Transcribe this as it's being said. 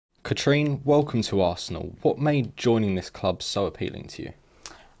Katrine, welcome to Arsenal. What made joining this club so appealing to you?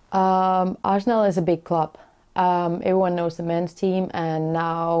 Arsenal is a big club. Everyone knows the men's team, and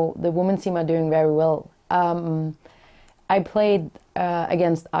now the women's team are doing very well. I played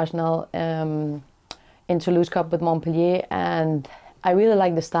against Arsenal in Toulouse Cup with Montpellier, and I really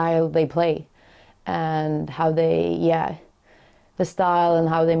like the style they play and how the style and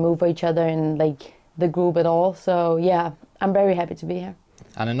how they move for each other and like the group at all. So yeah, I'm very happy to be here.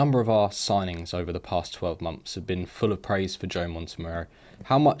 And a number of our signings over the past 12 months have been full of praise for Joe Montemurro.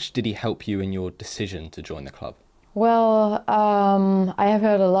 How much did he help you in your decision to join the club? Well, I have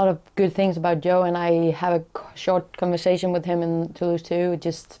heard a lot of good things about Joe, and I have a short conversation with him in Toulouse too,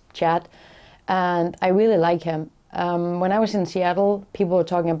 just chat, and I really like him. When I was in Seattle, people were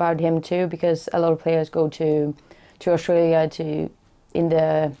talking about him too, because a lot of players go to Australia in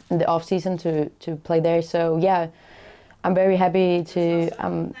the off season to play there. So yeah, I'm very happy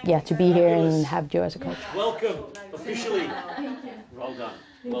to be here and have Joe as a coach. Welcome, officially. Well done,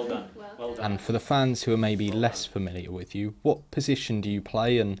 well done, well done. And for the fans who are maybe less familiar with you, what position do you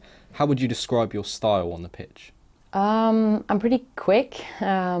play and how would you describe your style on the pitch? I'm pretty quick,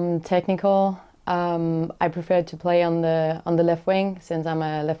 technical. I prefer to play on the left wing since I'm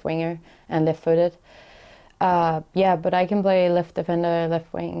a left winger and left-footed. But I can play left defender,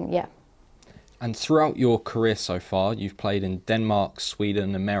 left wing, yeah. And throughout your career so far, you've played in Denmark,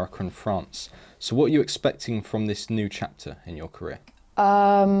 Sweden, America and France. So what are you expecting from this new chapter in your career?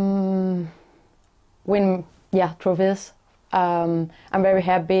 Win, trophies. I'm very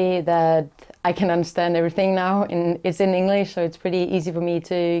happy that I can understand everything now. It's in English, so it's pretty easy for me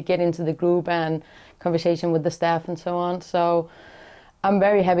to get into the group and conversation with the staff and so on. So I'm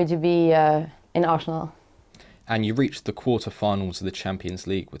very happy to be in Arsenal. And you reached the quarter-finals of the Champions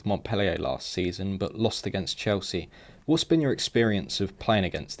League with Montpellier last season, but lost against Chelsea. What's been your experience of playing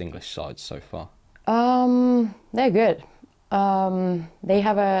against English sides so far? They're good. They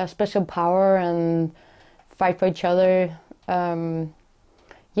have a special power and fight for each other. And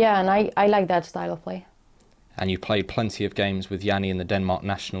I like that style of play. And you played plenty of games with Janni in the Denmark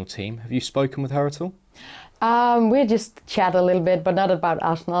national team. Have you spoken with her at all? We just chat a little bit, but not about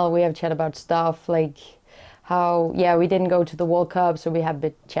Arsenal. We have chat about stuff like how, we didn't go to the World Cup, so we have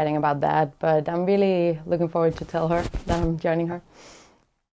been chatting about that. But I'm really looking forward to tell her that I'm joining her.